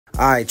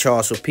Alright,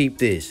 y'all, so peep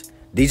this.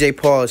 DJ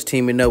Paul is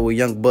teaming up with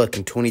Young Buck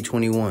in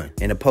 2021.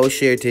 In a post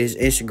shared to his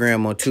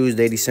Instagram on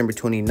Tuesday, December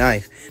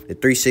 29th, the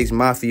 3-6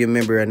 Mafia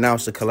member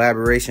announced a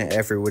collaboration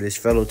effort with his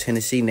fellow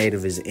Tennessee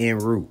native is en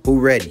route. Who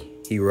ready?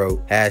 He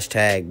wrote,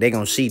 hashtag, they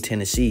gon' see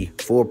Tennessee.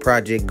 Full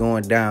project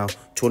going down,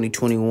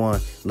 2021,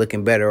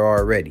 looking better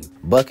already.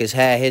 Buck has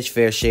had his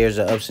fair shares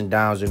of ups and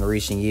downs in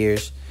recent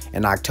years.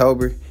 In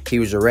October, he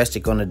was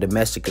arrested on a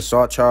domestic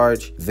assault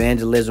charge,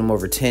 vandalism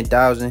over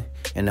 $10,000,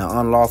 and the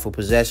unlawful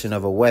possession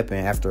of a weapon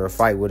after a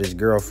fight with his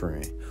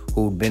girlfriend,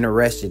 who'd been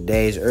arrested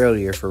days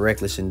earlier for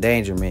reckless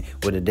endangerment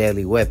with a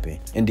deadly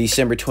weapon. In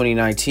December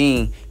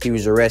 2019, he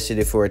was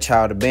arrested for a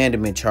child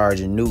abandonment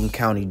charge in Newton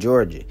County,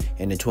 Georgia.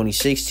 And in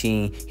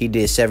 2016, he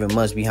did 7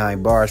 months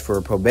behind bars for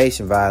a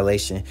probation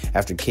violation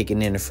after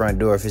kicking in the front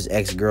door of his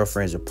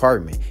ex-girlfriend's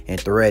apartment and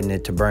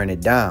threatening to burn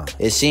it down.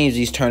 It seems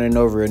he's turning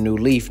over a new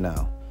leaf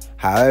now.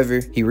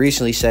 However, he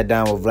recently sat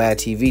down with Vlad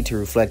TV to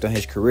reflect on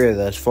his career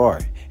thus far.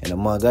 And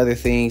among other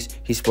things,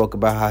 he spoke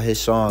about how his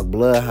song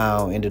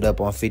Bloodhound ended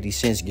up on 50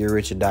 Cent's Get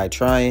Rich or Die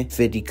Trying,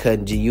 50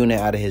 cutting G-Unit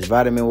out of his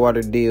vitamin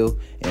water deal,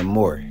 and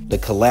more. The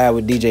collab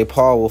with DJ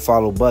Paul will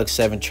follow Buck's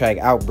 7-track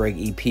Outbreak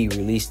EP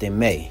released in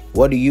May.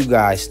 What do you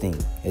guys think?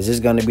 Is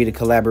this going to be the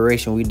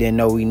collaboration we didn't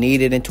know we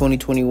needed in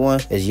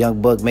 2021? Is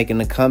Young Buck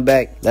making a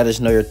comeback? Let us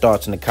know your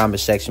thoughts in the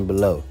comment section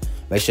below.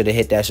 Make sure to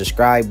hit that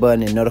subscribe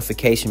button and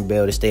notification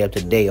bell to stay up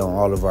to date on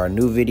all of our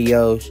new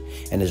videos.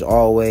 And as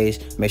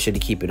always, make sure to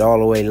keep it all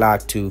the way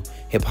locked to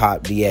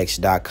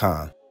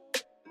hiphopdx.com.